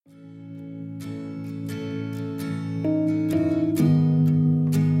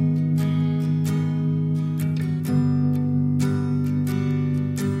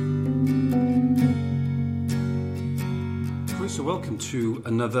to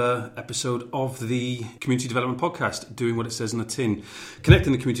another episode of the Community Development Podcast, doing what it says on the tin,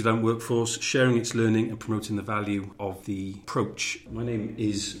 connecting the community development workforce, sharing its learning and promoting the value of the approach. My name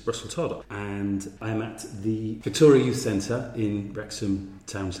is Russell Todd and I am at the Victoria Youth Centre in Wrexham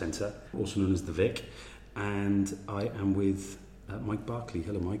Town Centre, also known as the Vic, and I am with Mike Barclay.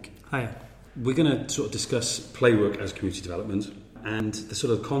 Hello Mike. Hiya. We're going to sort of discuss Playwork as community development, and the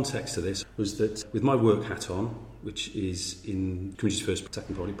sort of context to this was that with my work hat on, which is in Communities First Tech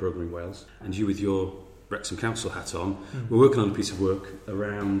and Quality Programming Wales, and you with your Wrexham Council hat on, we're working on a piece of work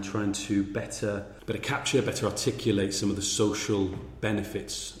around trying to better capture, better articulate some of the social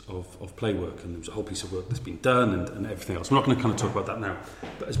benefits of Playwork, and there was a whole piece of work that's been done and everything else. I'm not going to kind of talk about that now,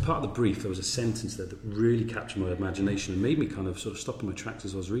 but as part of the brief there was a sentence there that really captured my imagination and made me kind of sort of stop in my tracks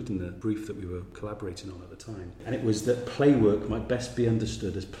as I was reading the brief that we were collaborating on at the time. And it was that Playwork might best be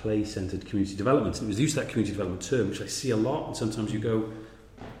understood as play-centred community development, and it was used that community development term, which I see a lot, and sometimes you go,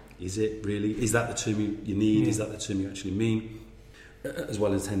 is it really? Is that the term you need? Is that the term you actually mean? As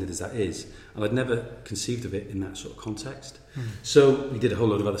well intended as that is. And I'd never conceived of it in that sort of context. So we did a whole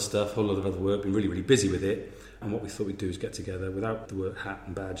load of other stuff, a whole load of other work, been really, really busy with it. And what we thought we'd do is get together without the work hat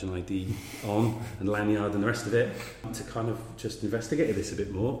and badge and ID on and lanyard and the rest of it, to kind of just investigate this a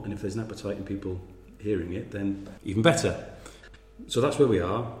bit more. And if there's an appetite in people hearing it, then even better. So that's where we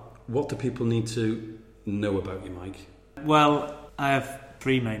are. What do people need to know about you, Mike? Well, I have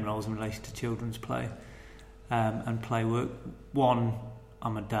three main roles in relation to children's play and play work. One,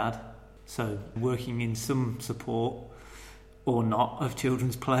 I'm a dad, so working in some support or not of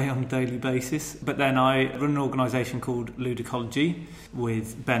children's play on a daily basis. But then I run an organisation called Ludicology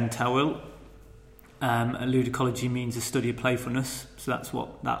with Ben Towell. Ludicology means a study of playfulness, so that's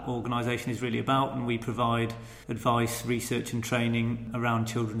what that organisation is really about, and we provide advice, research and training around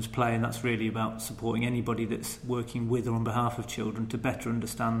children's play, and that's really about supporting anybody that's working with or on behalf of children to better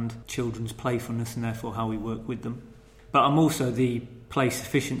understand children's playfulness and therefore how we work with them. But I'm also the play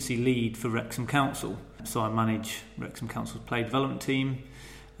sufficiency lead for Wrexham Council, so I manage Wrexham Council's play development team,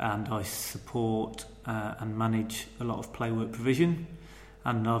 and I support and manage a lot of playwork provision.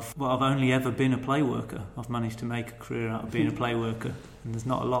 And I've only ever been a play worker. I've managed to make a career out of being a play worker, and there's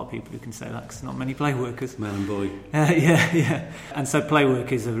not a lot of people who can say that, because there's not many play workers. Man and boy. Yeah. And so play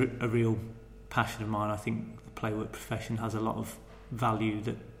work is a real passion of mine. I think the play work profession has a lot of value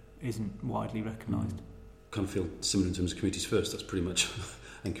that isn't widely recognised. Kind of feel similar in terms of Communities First. That's pretty much,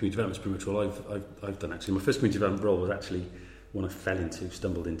 and community development is pretty much all I've done actually. My first community development role was actually one I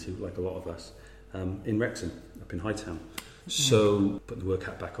stumbled into, like a lot of us, in Wrexham, up in Hightown. So, put the work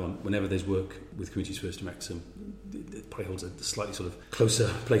hat back on. Whenever there's work with Communities First in Wrexham, it probably holds a slightly sort of closer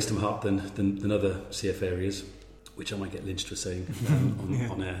place to my heart than other CF areas, which I might get lynched for saying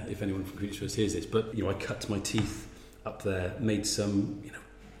on air if anyone from Communities First hears this. But I cut my teeth up there, made some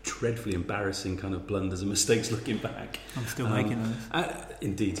dreadfully embarrassing kind of blunders and mistakes looking back. I'm still making those.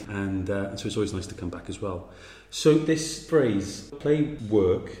 Indeed, and so it's always nice to come back as well. So this phrase, play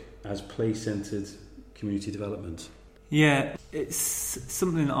work as play-centred community development. Yeah, it's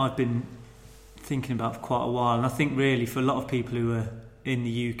something that I've been thinking about for quite a while, and I think really for a lot of people who are in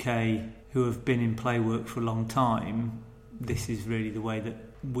the UK who have been in playwork for a long time, this is really the way that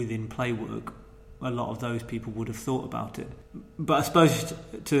within playwork a lot of those people would have thought about it. But I suppose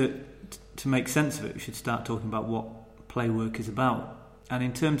to make sense of it, we should start talking about what playwork is about. And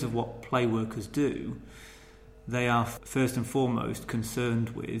in terms of what playworkers do, they are first and foremost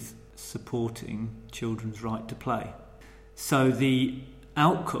concerned with supporting children's right to play. So the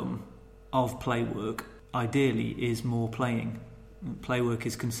outcome of playwork, ideally, is more playing. Playwork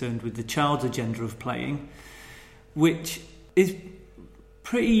is concerned with the child's agenda of playing, which is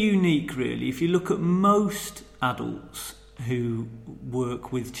pretty unique, really. If you look at most adults who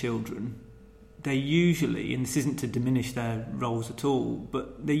work with children, they usually, and this isn't to diminish their roles at all,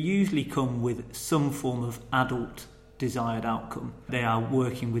 but they usually come with some form of adult desired outcome. They are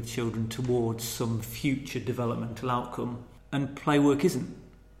working with children towards some future developmental outcome, and playwork isn't.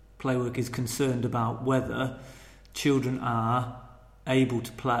 Playwork is concerned about whether children are able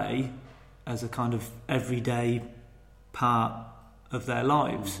to play as a kind of everyday part of their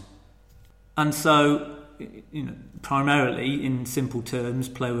lives. And so, primarily, in simple terms,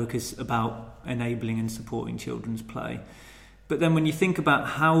 playwork is about enabling and supporting children's play. But then when you think about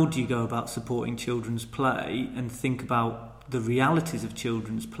how do you go about supporting children's play and think about the realities of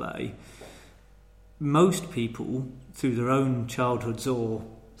children's play, most people, through their own childhoods or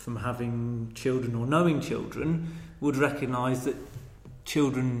from having children or knowing children, would recognise that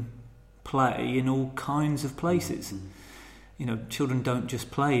children play in all kinds of places. children don't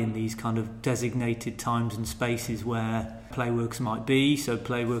just play in these kind of designated times and spaces where playworks might be. So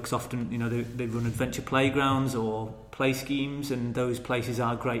playworks often, they run adventure playgrounds or play schemes, and those places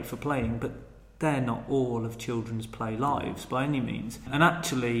are great for playing, but they're not all of children's play lives by any means. And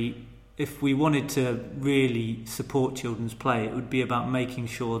actually, if we wanted to really support children's play, it would be about making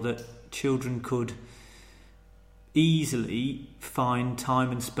sure that children could easily find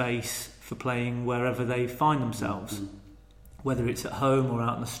time and space for playing wherever they find themselves. Mm-hmm. Whether it's at home or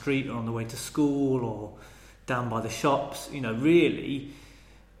out on the street or on the way to school or down by the shops, really,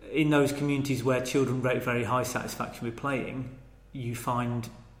 in those communities where children rate very high satisfaction with playing, you find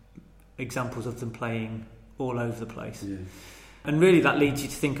examples of them playing all over the place. Yeah. And really that leads you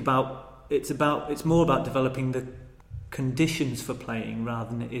to think about, it's more about developing the conditions for playing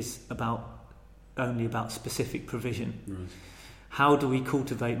rather than it is only about specific provision. Right. How do we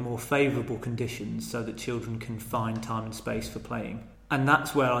cultivate more favourable conditions so that children can find time and space for playing? And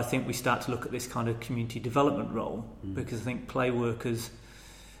that's where I think we start to look at this kind of community development role, because I think play workers,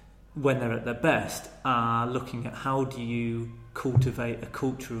 when they're at their best, are looking at how do you cultivate a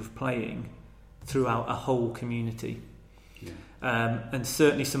culture of playing throughout a whole community. Yeah. And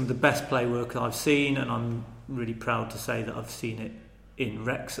certainly some of the best play work I've seen, and I'm really proud to say that I've seen it in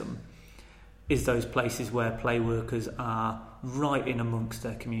Wrexham, is those places where play workers are right in amongst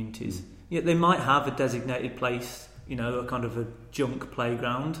their communities. Yet they might have a designated place, a kind of a junk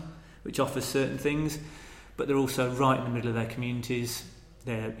playground which offers certain things, but they're also right in the middle of their communities.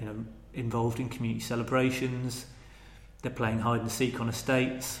 They're involved in community celebrations, they're playing hide and seek on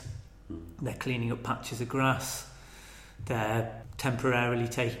estates, they're cleaning up patches of grass, they're temporarily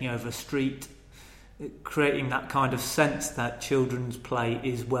taking over a street, creating that kind of sense that children's play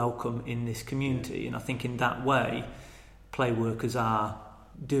is welcome in this community. And I think in that way, play workers are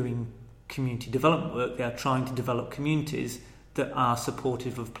doing community development work. They are trying to develop communities that are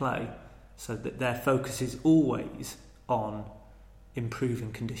supportive of play, so that their focus is always on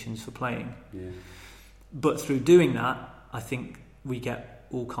improving conditions for playing. Yeah. But through doing that, I think we get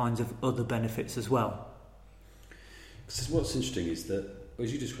all kinds of other benefits as well. Because what's interesting is that,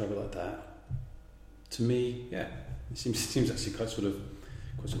 as you describe it like that, to me, it seems actually quite sort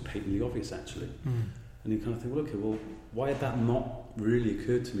of patently obvious, actually. And you kind of think, why had that not really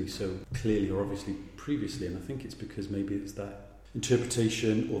occurred to me so clearly or obviously previously? And I think it's because maybe it's that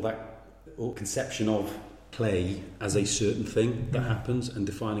interpretation or conception of play as a certain thing that happens and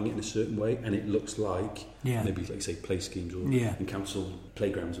defining it in a certain way, and it looks like maybe, like say, play schemes or in council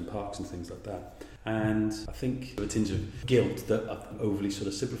playgrounds and parks and things like that. And I think a tinge of guilt that I've overly sort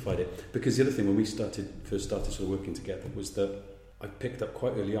of simplified it, because the other thing when we first started sort of working together was that I picked up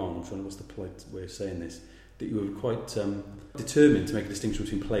quite early on, I'm trying to, what's the polite way of saying this, that you were quite determined to make a distinction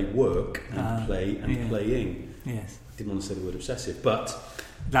between play work and play and playing. Yes. I didn't want to say the word obsessive, but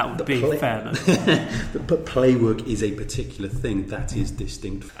that would be fair. But play work is a particular thing that is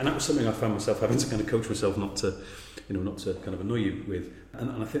distinct, and that was something I found myself having to kind of coach myself not to kind of annoy you with.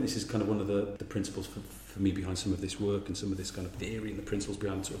 And I think this is kind of one of the principles for me behind some of this work and some of this kind of theory and the principles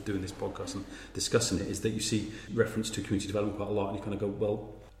behind sort of doing this podcast and discussing it, is that you see reference to community development quite a lot, and you kind of go,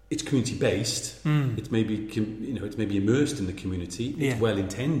 well, it's community based. It's maybe it's maybe immersed in the community. It's well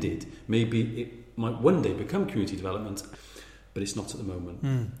intended. Maybe it might one day become community development, but it's not at the moment.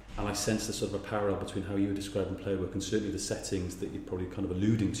 And I sense there's sort of a parallel between how you were describing play work and certainly the settings that you're probably kind of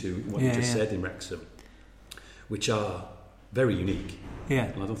alluding to in what you just said in Wrexham, which are very unique. Yeah.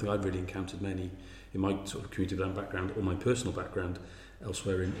 And I don't think I've really encountered many in my sort of community development background or my personal background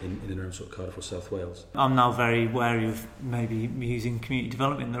elsewhere in and around sort of Cardiff or South Wales. I'm now very wary of maybe using community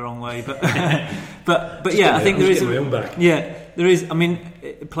development in the wrong way, but but yeah, I think there is. My own back. Yeah, there is. I mean,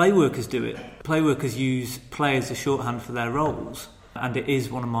 play workers do it. Play workers use play as a shorthand for their roles, and it is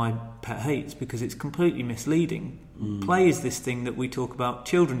one of my pet hates because it's completely misleading. Play is this thing that we talk about.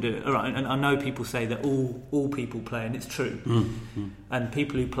 Children do it, all right, and I know people say that all people play, and it's true. And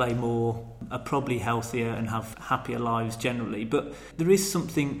people who play more are probably healthier and have happier lives generally. But there is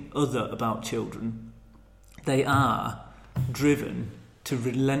something other about children. They are driven to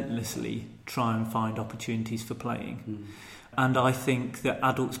relentlessly try and find opportunities for playing. And I think that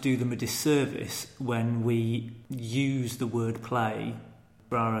adults do them a disservice when we use the word play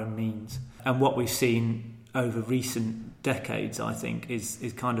for our own means. And what we've seen over recent decades, I think,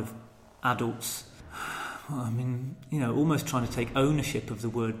 is kind of adults, almost trying to take ownership of the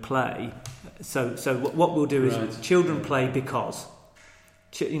word play. So what we'll do is children play because,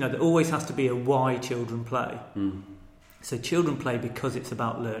 there always has to be a why children play. So children play because it's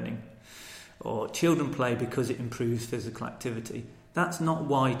about learning, or children play because it improves physical activity. That's not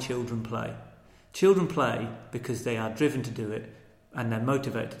why children play. Children play because they are driven to do it and they're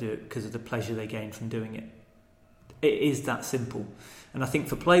motivated to do it because of the pleasure they gain from doing it. It is that simple. And I think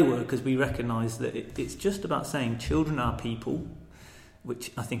for Playworkers, we recognise that it's just about saying children are people,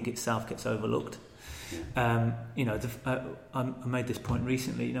 which I think itself gets overlooked. I made this point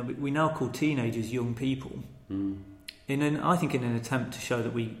recently. We now call teenagers young people. I think in an attempt to show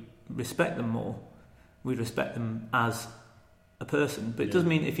that we respect them more, we respect them as a person. But it doesn't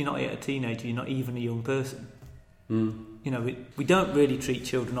mean if you're not yet a teenager, you're not even a young person. We don't really treat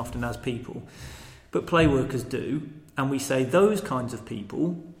children often as people, but Playworkers do, and we say those kinds of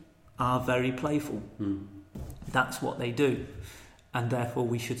people are very playful. That's what they do, and therefore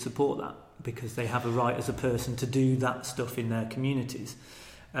we should support that, because they have a right as a person to do that stuff in their communities.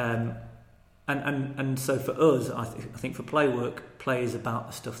 And so for us, I think for Playwork, play is about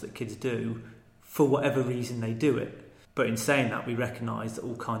the stuff that kids do for whatever reason they do it. But in saying that, we recognise that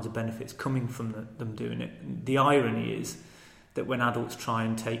all kinds of benefits coming from them doing it. The irony is that when adults try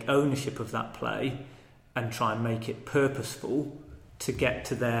and take ownership of that play and try and make it purposeful to get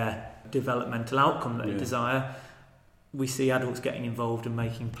to their developmental outcome that they desire, we see adults getting involved and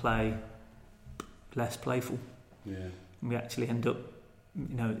making play less playful. We actually end up,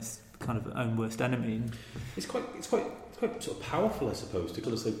 it's kind of our own worst enemy. It's quite sort of powerful, I suppose, to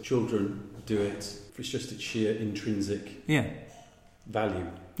sort of say children do it. It's just its sheer intrinsic value.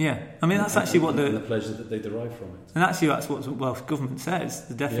 That's actually what the pleasure that they derive from it. And actually, that's what the Welsh Government says.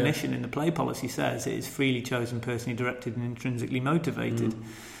 The definition in the play policy says it is freely chosen, personally directed, and intrinsically motivated.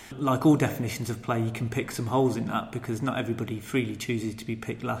 Like all definitions of play, you can pick some holes in that, because not everybody freely chooses to be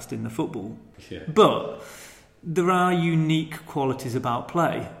picked last in the football. But there are unique qualities about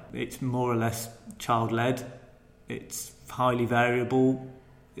play. It's more or less child-led. It's highly variable.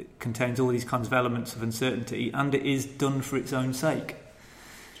 It contains all these kinds of elements of uncertainty, and it is done for its own sake.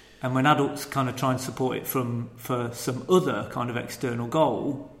 And when adults kind of try and support it for some other kind of external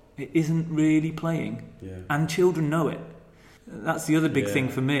goal, it isn't really playing. And children know it. That's the other big thing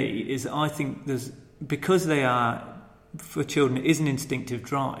for me, is I think because they are, for children, it is an instinctive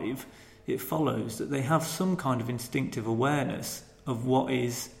drive, it follows that they have some kind of instinctive awareness of what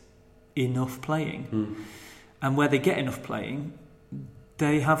is enough playing. And where they get enough playing,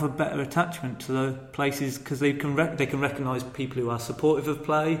 they have a better attachment to the places, because they can recognise people who are supportive of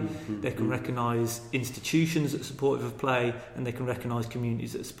play, they can recognise institutions that are supportive of play, and they can recognise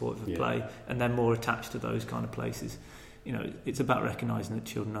communities that are supportive of play, and they're more attached to those kind of places. It's about recognising that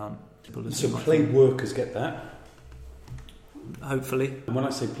children aren't. So Playworkers get that? Hopefully. And when I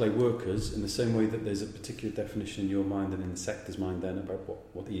say Playworkers, in the same way that there's a particular definition in your mind and in the sector's mind then about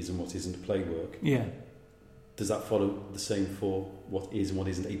what is and what isn't play work, does that follow the same for what is and what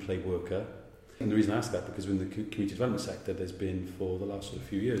isn't a play worker? And the reason I ask that, because in the community development sector, there's been, for the last sort of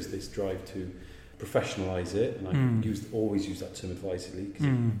few years, this drive to professionalise it, and I always use that term advisedly, because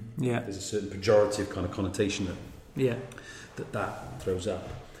there's a certain pejorative kind of connotation that throws up.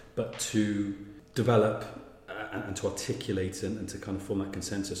 But to develop and to articulate and to kind of form that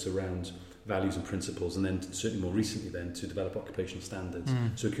consensus around values and principles, and then certainly more recently then to develop occupational standards.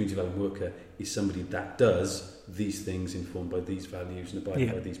 So a community development worker is somebody that does these things informed by these values and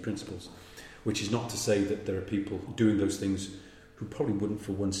abiding by these principles, which is not to say that there are people doing those things who probably wouldn't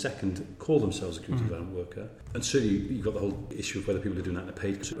for 1 second call themselves a community development worker. And certainly you've got the whole issue of whether people are doing that in a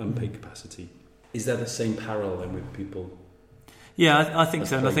paid or unpaid capacity. Is there the same parallel then with people? Yeah, I think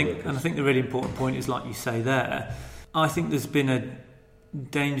so. And I think the really important point is, like you say there, I think there's been a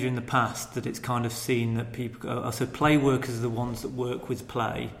danger in the past that it's kind of seen that people go, so play workers are the ones that work with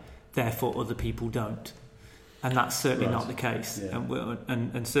play, therefore other people don't. And that's certainly not the case.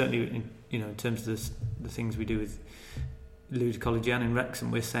 And certainly in terms of the things we do with Lewis College and in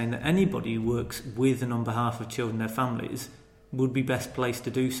Wrexham, we're saying that anybody who works with and on behalf of children and their families would be best placed to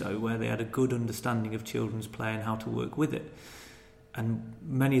do so where they had a good understanding of children's play and how to work with it. And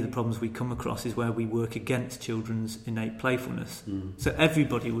many of the problems we come across is where we work against children's innate playfulness. So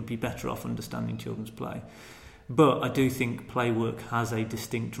everybody would be better off understanding children's play. But I do think play work has a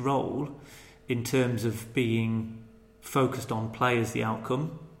distinct role in terms of being focused on play as the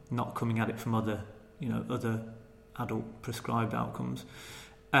outcome, not coming at it from other adult prescribed outcomes,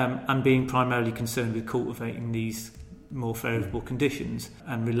 and being primarily concerned with cultivating these more favourable conditions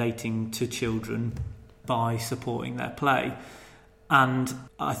and relating to children by supporting their play. And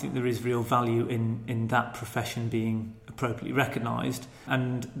I think there is real value in that profession being appropriately recognised,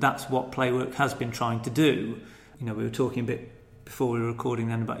 and that's what Playwork has been trying to do. We were talking a bit before we were recording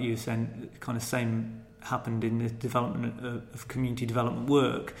then about you saying the kind of same happened in the development of community development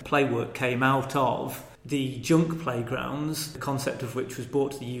work. Playwork came out of the junk playgrounds, the concept of which was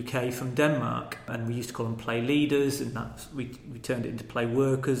brought to the UK from Denmark, and we used to call them play leaders, and we turned it into play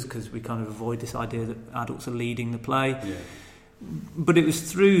workers because we kind of avoid this idea that adults are leading the play. Yeah. But it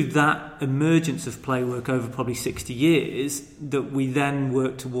was through that emergence of Playwork over probably 60 years that we then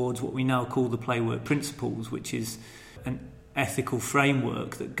worked towards what we now call the Playwork principles, which is an ethical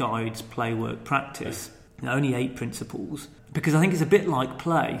framework that guides Playwork practice. Now, only 8 principles, because I think it's a bit like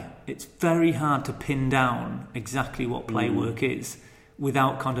play. It's very hard to pin down exactly what Playwork is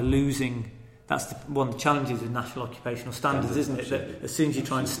without kind of losing. That's one of the challenges with national occupational standards, isn't it? That as soon as you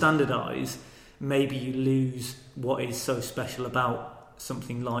try and standardise, maybe you lose what is so special about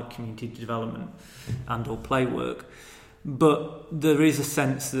something like community development and or Playwork. But there is a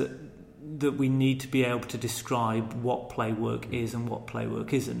sense that we need to be able to describe what Playwork is and what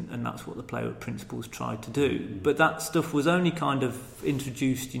Playwork isn't, and that's what the Playwork principles tried to do. But that stuff was only kind of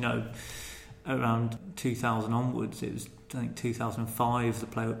introduced, around 2000 onwards. It was, I think, 2005 the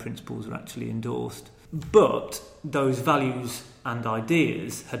Playwork principles were actually endorsed. But those values and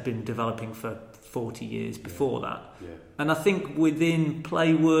ideas had been developing for 40 years before that. Yeah. And I think within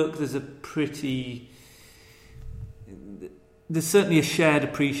Playwork there's certainly a shared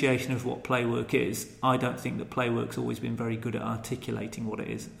appreciation of what Playwork is. I don't think that Playwork's always been very good at articulating what it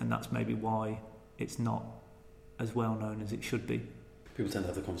is, and that's maybe why it's not as well known as it should be. People tend to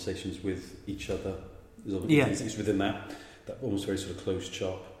have the conversations with each other. There's things within that almost very sort of closed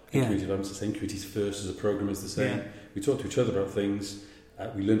shop. Community development's the same. Communities First as a programme is the same. Yeah. We talk to each other about things.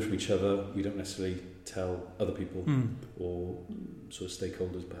 We learn from each other. We don't necessarily tell other people or sort of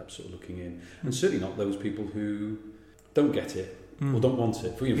stakeholders perhaps sort of looking in. And certainly not those people who don't get it or don't want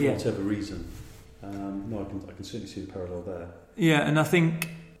it for whatever reason. No, I can certainly see the parallel there. Yeah, and I think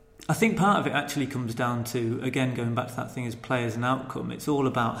part of it actually comes down to, again, going back to that thing as play as an outcome. It's all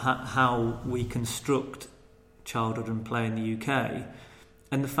about how we construct childhood and play in the UK,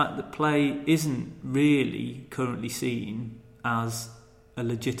 and the fact that play isn't really currently seen as a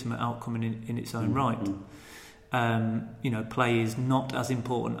legitimate outcome in its own right. Play is not as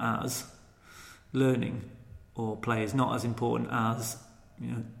important as learning, or play is not as important as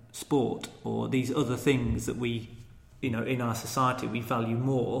sport, or these other things that we, in our society we value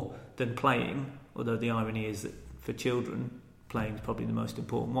more than playing. Although the irony is that for children, playing is probably the most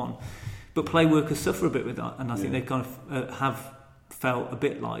important one. But play workers suffer a bit with that, and I think they kind of have felt a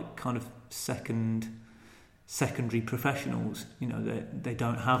bit like kind of secondary professionals. They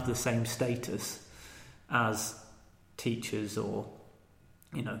don't have the same status as teachers or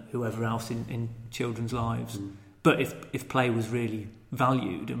whoever else in children's lives. But if play was really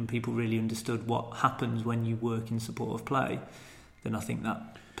valued and people really understood what happens when you work in support of play, then I think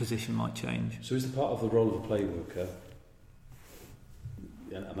that position might change. So is the part of the role of a play worker,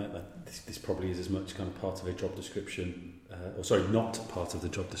 this probably is as much kind of part of a job description, not part of the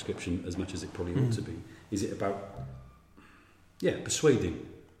job description as much as it probably ought to be. Is it about persuading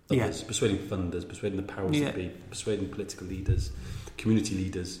others, persuading funders, persuading the powers that be, persuading political leaders, community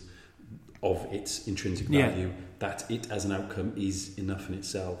leaders of its intrinsic value, that it as an outcome is enough in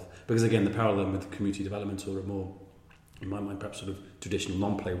itself? Because again, the parallel with community development, or a more, in my mind, perhaps sort of traditional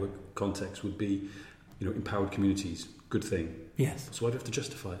non-play work context, would be, empowered communities, good thing. Yes. So why do we have to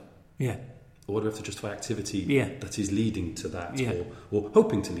justify it? Yeah. Or why do we have to justify activity that is leading to that, or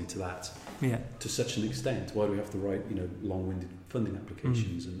hoping to lead to that? Yeah. To such an extent, why do we have to write, long-winded funding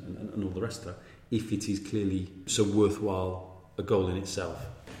applications and all the rest of that, if it is clearly so worthwhile a goal in itself?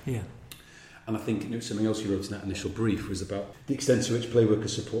 Yeah. And I think something else you wrote in that initial brief was about the extent to which play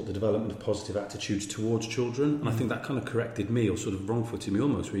workers support the development of positive attitudes towards children. And I think that kind of corrected me, or sort of wrong-footed me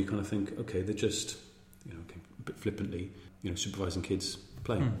almost, where you kind of think, okay, they're just, a bit flippantly, supervising kids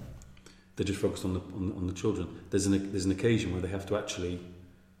playing. They're just focused on the children. There's an occasion where they have to actually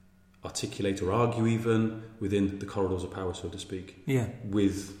articulate or argue even within the corridors of power, so to speak. Yeah.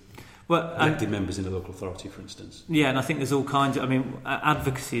 With elected members in a local authority, for instance. Yeah, and I think there's all kinds of...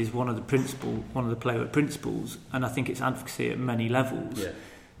 advocacy is one of the Playwork principles, and I think it's advocacy at many levels. Yeah.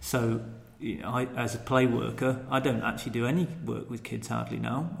 So, I, as a play worker, I don't actually do any work with kids hardly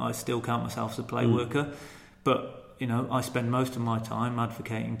now. I still count myself as a play worker, but, I spend most of my time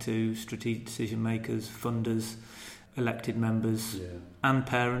advocating to strategic decision makers, funders, elected members, and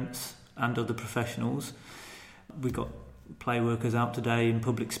parents and other professionals. We've got play workers out today in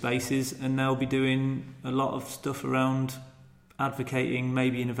public spaces, and they'll be doing a lot of stuff around advocating,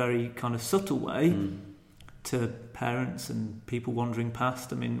 maybe in a very kind of subtle way, to parents and people wandering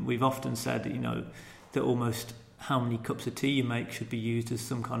past. We've often said, that almost how many cups of tea you make should be used as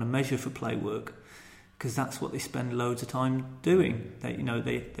some kind of measure for play work, because that's what they spend loads of time doing.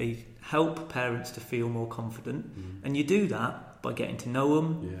 They help parents to feel more confident, and you do that by getting to know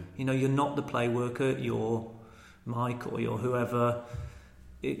them. Yeah. You're not the play worker, you're Mike or you're whoever,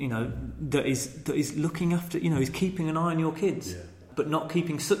 that is looking after, is keeping an eye on your kids, but not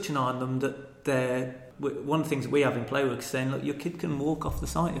keeping such an eye on them that they're... One of the things that we have in Playwork is saying, look, your kid can walk off the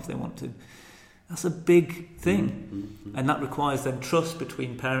site if they want to. That's a big thing. And that requires then trust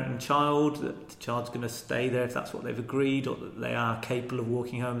between parent and child, that the child's going to stay there if that's what they've agreed, or that they are capable of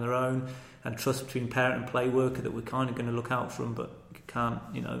walking home on their own, and trust between parent and play worker that we're kind of going to look out for them, but can't,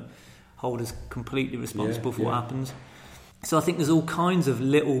 hold us completely responsible for what happens. So I think there's all kinds of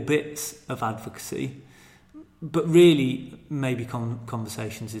little bits of advocacy, but really maybe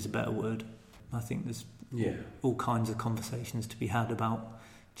conversations is a better word. I think there's all kinds of conversations to be had about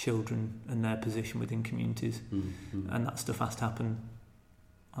children and their position within communities, and that stuff has to happen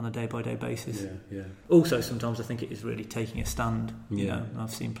on a day-by-day basis. Also, sometimes I think it is really taking a stand.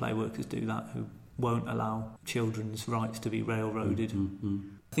 I've seen play workers do that who won't allow children's rights to be railroaded.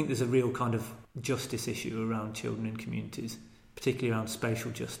 I think there's a real kind of justice issue around children in communities, particularly around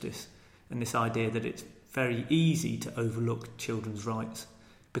spatial justice, and this idea that it's very easy to overlook children's rights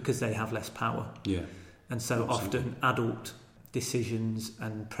because they have less power. And so often adult decisions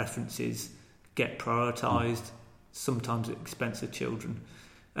and preferences get prioritised, sometimes at the expense of children.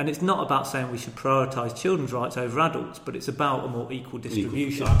 And it's not about saying we should prioritise children's rights over adults, but it's about a more equal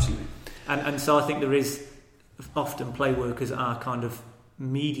distribution. Absolutely. And so I think there is often play workers are kind of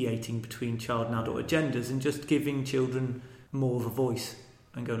mediating between child and adult agendas and just giving children more of a voice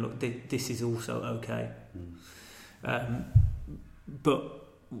and going, look, this is also okay. But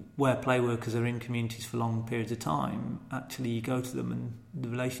where play workers are in communities for long periods of time, actually you go to them and the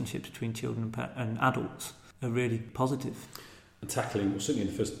relationships between children and adults are really positive. And tackling, well, certainly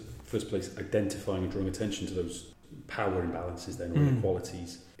in the first place, identifying and drawing attention to those power imbalances then, or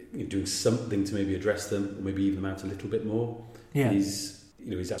inequalities, doing something to maybe address them, or maybe even them out a little bit more, is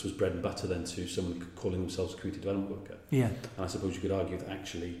that was bread and butter then to someone calling themselves a community development worker. And I suppose you could argue that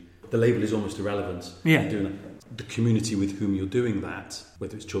actually the label is almost irrelevant. Doing that. The community with whom you're doing that,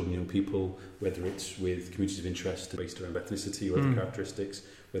 whether it's children, young people, whether it's with communities of interest based around ethnicity or other characteristics,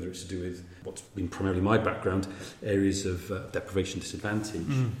 whether it's to do with what's been primarily my background, areas of deprivation, disadvantage,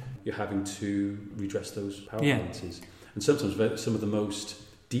 you're having to redress those power balances. And sometimes some of the most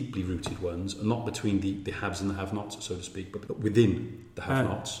deeply rooted ones are not between the haves and the have-nots, so to speak, but within the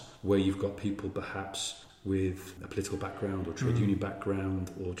have-nots, where you've got people perhaps with a political background or trade union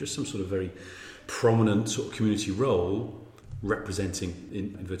background or just some sort of very prominent sort of community role representing,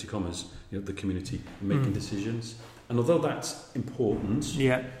 in inverted commas, the community making decisions. And although that's important,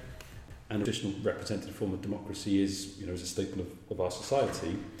 and additional representative form of democracy is, is a staple of our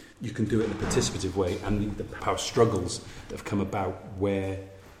society, you can do it in a participative way, and the power struggles that have come about where,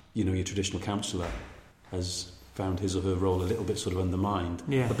 your traditional councillor has found his or her role a little bit sort of undermined.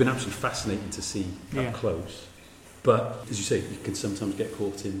 Have been absolutely fascinating to see up close. But, as you say, you can sometimes get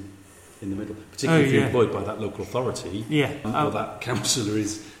caught in the middle, particularly if you're employed by that local authority, or that councillor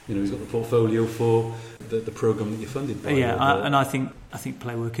is, he's got the portfolio for the programme that you're funded by. And I think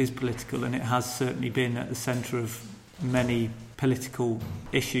Playwork is political, and it has certainly been at the centre of many political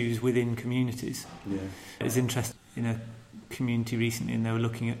issues within communities. It was interesting in a community recently, and they were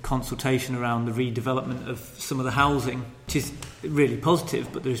looking at consultation around the redevelopment of some of the housing, which is really positive,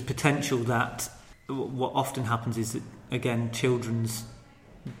 but there's potential that what often happens is that, again, children's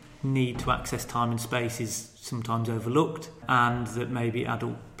need to access time and space is sometimes overlooked, and that maybe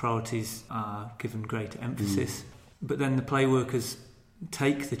adult priorities are given greater emphasis. But then the play workers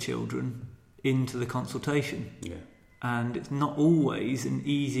take the children into the consultation, and it's not always an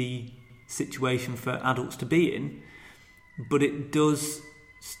easy situation for adults to be in, but it does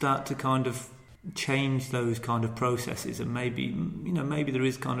start to kind of change those kind of processes, and maybe there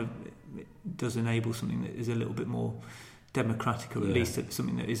is kind of, it does enable something that is a little bit more democratic, or at least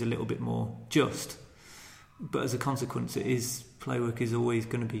something that is a little bit more just. But as a consequence, Playwork is always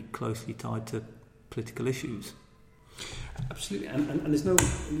going to be closely tied to political issues. Absolutely, and there's no.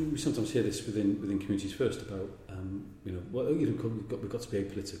 We sometimes hear this within communities first about we've got to be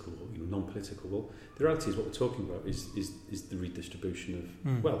apolitical or non-political. Well, the reality is what we're talking about is the redistribution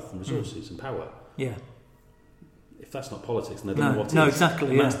of wealth and resources and power. If that's not politics, then I don't know what is. No,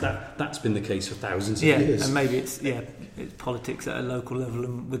 exactly. And that's been the case for thousands of years. And maybe it's politics at a local level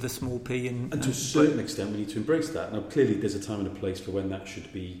and with a small p. And to a certain extent, we need to embrace that. Now, clearly, there's a time and a place for when that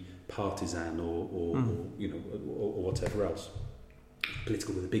should be partisan or whatever else,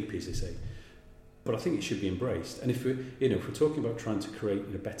 political with a big P, as they say. But I think it should be embraced. And if we're talking about trying to create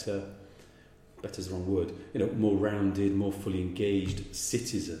a better better's the wrong word, more rounded, more fully engaged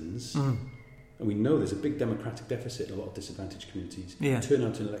citizens. And we know there's a big democratic deficit in a lot of disadvantaged communities.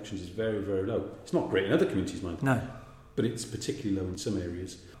 Turnout in elections is very, very low. It's not great in other communities, mind. No. But it's particularly low in some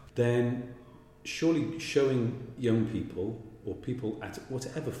areas. Then surely showing young people, or people at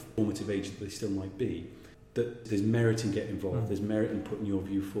whatever formative age that they still might be, that there's merit in getting involved, there's merit in putting your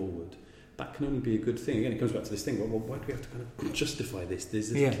view forward, that can only be a good thing. Again, it comes back to this thing, well, why do we have to kind of justify this?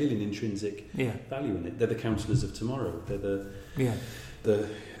 There's clearly an intrinsic value in it. They're the councillors of tomorrow. They're the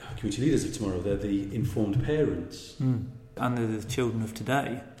community leaders of tomorrow. They're the informed parents. And they're the children of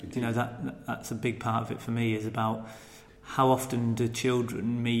today. Indeed. That's a big part of it for me, is about how often do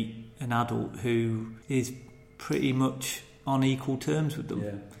children meet an adult who is pretty much on equal terms with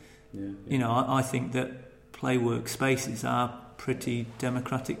them. I think that Playwork spaces are pretty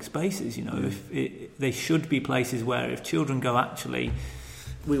democratic spaces. If they should be places where if children go, actually,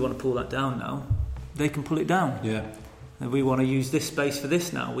 we want to pull that down now, they can pull it down. And we want to use this space for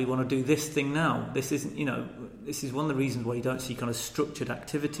this now. We want to do this thing now. This isn't, this is one of the reasons why you don't see kind of structured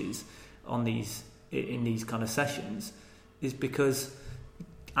activities in these kind of sessions, is because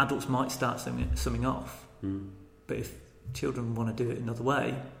adults might start something off, but if children want to do it another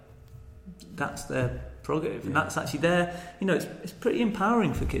way, that's their prerogative, and that's actually it's pretty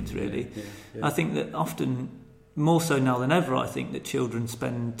empowering for kids, really. I think that often, more so now than ever, I think that children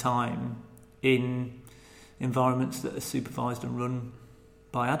spend time in environments that are supervised and run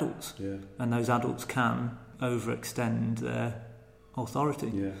by adults, and those adults can overextend their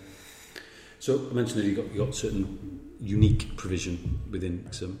authority. So I mentioned that you got certain unique provision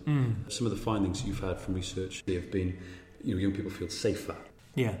within some. Some of the findings you've had from research have been, young people feel safer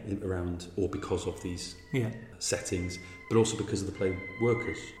around or because of these settings, but also because of the play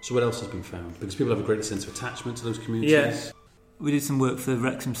workers. So what else has been found? Because people have a greater sense of attachment to those communities. We did some work for the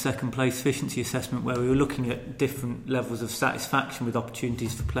Wrexham Second Place Efficiency Assessment, where we were looking at different levels of satisfaction with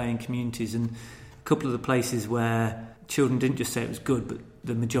opportunities for play in communities, and a couple of the places where children didn't just say it was good, but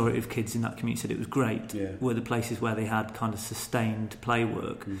the majority of kids in that community said it was great, were the places where they had kind of sustained play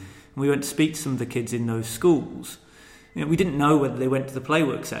work. And we went to speak to some of the kids in those schools. We didn't know whether they went to the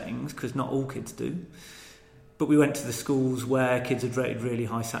Playwork settings, because not all kids do. But we went to the schools where kids had rated really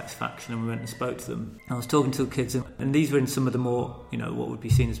high satisfaction, and we went and spoke to them. I was talking to the kids, and these were in some of the more, what would be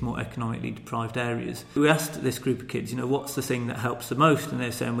seen as more economically deprived areas. We asked this group of kids, what's the thing that helps the most? And they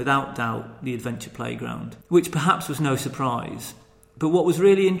were saying, without doubt, the adventure playground, which perhaps was no surprise. But what was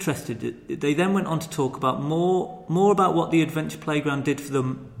really interesting, they then went on to talk about more about what the adventure playground did for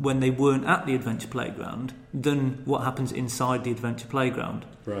them when they weren't at the adventure playground than what happens inside the adventure playground.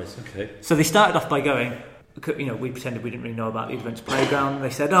 Right, okay. So they started off by going, we pretended we didn't really know about the adventure playground. And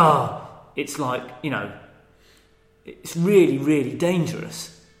they said, it's like, it's really, really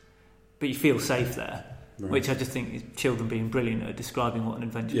dangerous, but you feel safe there. Right. Which I just think is children being brilliant at describing what an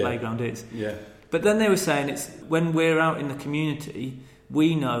adventure playground is. But then they were saying, it's when we're out in the community,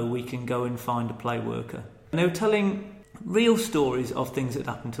 we know we can go and find a play worker. And they were telling real stories of things that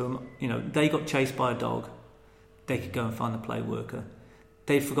happened to them. They got chased by a dog. They could go and find the play worker.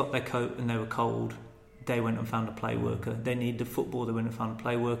 They forgot their coat and they were cold. They went and found a play worker. They needed a football. They went and found a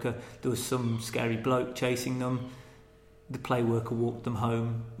play worker. There was some scary bloke chasing them. The play worker walked them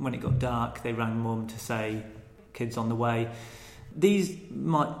home. When it got dark, they rang mum to say, kids on the way. These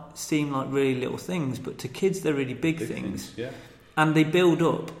might seem like really little things, but to kids they're really big things. And they build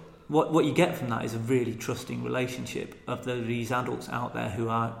up. What you get from that is a really trusting relationship of these adults out there who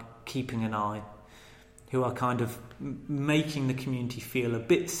are keeping an eye, who are kind of making the community feel a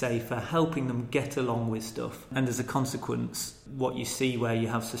bit safer, helping them get along with stuff. And as a consequence, what you see where you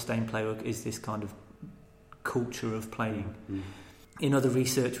have sustained play work is this kind of culture of playing. In other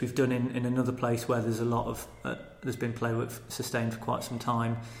research we've done in another place where there's a lot of there's been play work sustained for quite some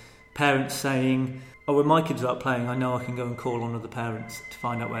time, parents saying, when my kids are out playing, I know I can go and call on other parents to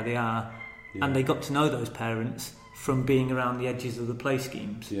find out where they are. And they got to know those parents from being around the edges of the play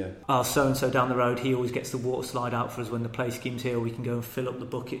schemes. So-and-so down the road, he always gets the water slide out for us when the play scheme's here. We can go and fill up the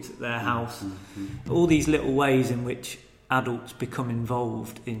buckets at their house. All these little ways in which adults become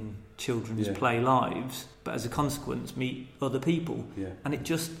involved in children's play lives, but as a consequence meet other people. And it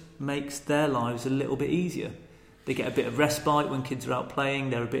just makes their lives a little bit easier. They get a bit of respite when kids are out playing.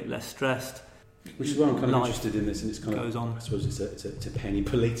 They're a bit less stressed. Which is why I'm kind of interested in this, and it's kind of, I suppose it's a penny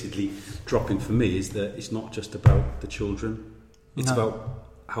belatedly dropping for me, is that it's not just about the children, it's about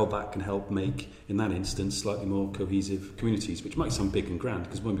how that can help make, in that instance, slightly more cohesive communities, which might sound big and grand,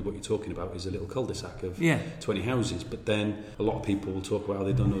 because maybe what you're talking about is a little cul-de-sac of 20 houses, but then a lot of people will talk about how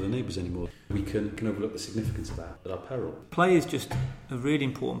they don't know their neighbours anymore. We can overlook the significance of that at our peril. Play is just a really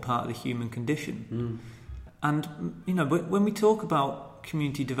important part of the human condition. And, you know, when we talk about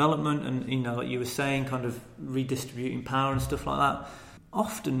community development and, you know, like you were saying, kind of redistributing power and stuff like that,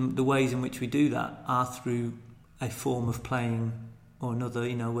 often the ways in which we do that are through a form of playing or another,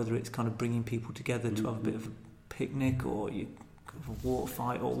 you know, whether it's kind of bringing people together to have a bit of a picnic or a water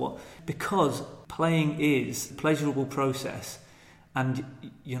fight or what. Because playing is a pleasurable process and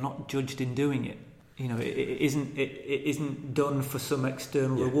you're not judged in doing it. You know, it isn't done for some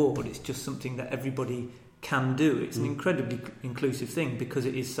external reward. It's just something that everybody can do. It's an incredibly inclusive thing because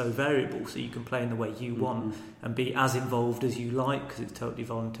it is so variable, so you can play in the way you want and be as involved as you like because it's totally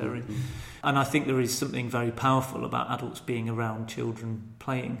voluntary. And I think there is something very powerful about adults being around children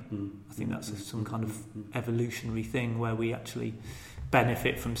playing. I think that's some kind of evolutionary thing where we actually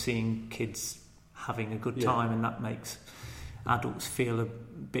benefit from seeing kids having a good time, and that makes adults feel a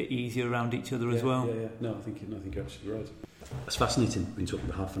bit easier around each other as well. No, I think you're absolutely right. It's fascinating. We've been talking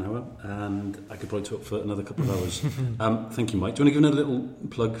for half an hour, and I could probably talk for another couple of hours. Thank you, Mike. Do you want to give another little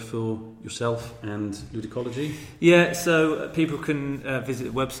plug for yourself and Ludicology? Yeah, so people can visit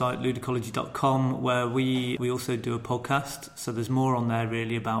the website ludicology.com, where we also do a podcast. So there's more on there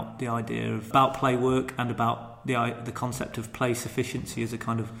really about the idea about Playwork and about the concept of play sufficiency as a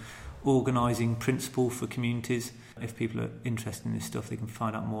kind of organising principle for communities. If people are interested in this stuff, they can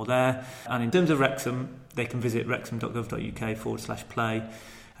find out more there. And in terms of Wrexham, they can visit wrexham.gov.uk/play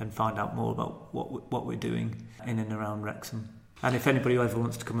and find out more about what we're doing in and around Wrexham. And if anybody ever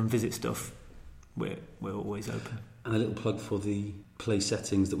wants to come and visit stuff, we're always open. And a little plug for the play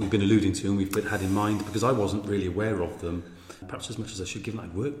settings that we've been alluding to and we've had in mind, because I wasn't really aware of them, perhaps as much as I should, given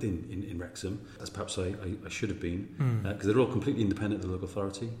I'd worked in Wrexham, as perhaps I should have been, because they're all completely independent of the local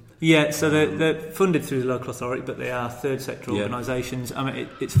authority. Yeah, so they're funded through the local authority, but they are third sector organisations. I mean,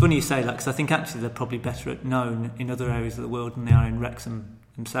 it's funny you say that, because I think actually they're probably better known in other areas of the world than they are in Wrexham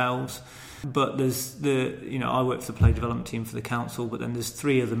themselves. But there's I work for the play development team for the council, but then there's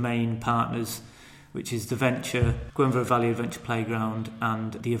three other main partners, which is the Venture, Gwenver Valley Adventure Playground,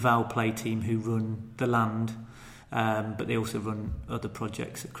 and the Avow Play team, who run the land. But they also run other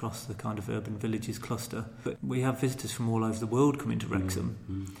projects across the kind of urban villages cluster. But we have visitors from all over the world coming to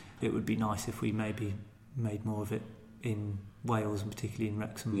Wrexham. It would be nice if we maybe made more of it in Wales, and particularly in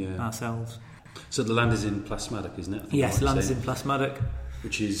Wrexham ourselves. So the land is in Plasmatic, isn't it? Yes, the land is in Plasmatic.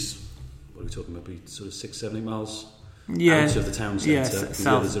 Which is, what are we talking about, sort of 6-7 miles out of the town centre. Yes,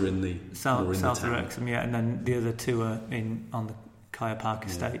 the others are in the south of Wrexham, and then the other two are on the Kaya Park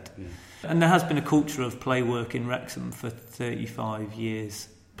estate. And there has been a culture of play work in Wrexham for 35 years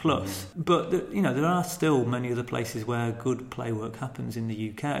plus. But there are still many other places where good play work happens in the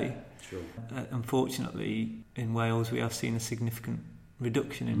UK. Sure. Unfortunately, in Wales we have seen a significant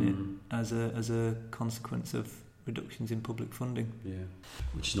reduction in it as a consequence of reductions in public funding. Yeah,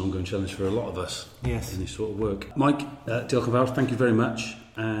 which is an ongoing challenge for a lot of us in this sort of work. Mike, diolch yn fawr, thank you very much,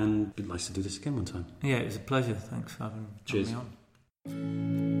 and it'd be nice to do this again one time. Yeah, it was a pleasure. Thanks for having me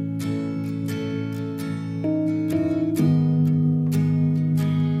on.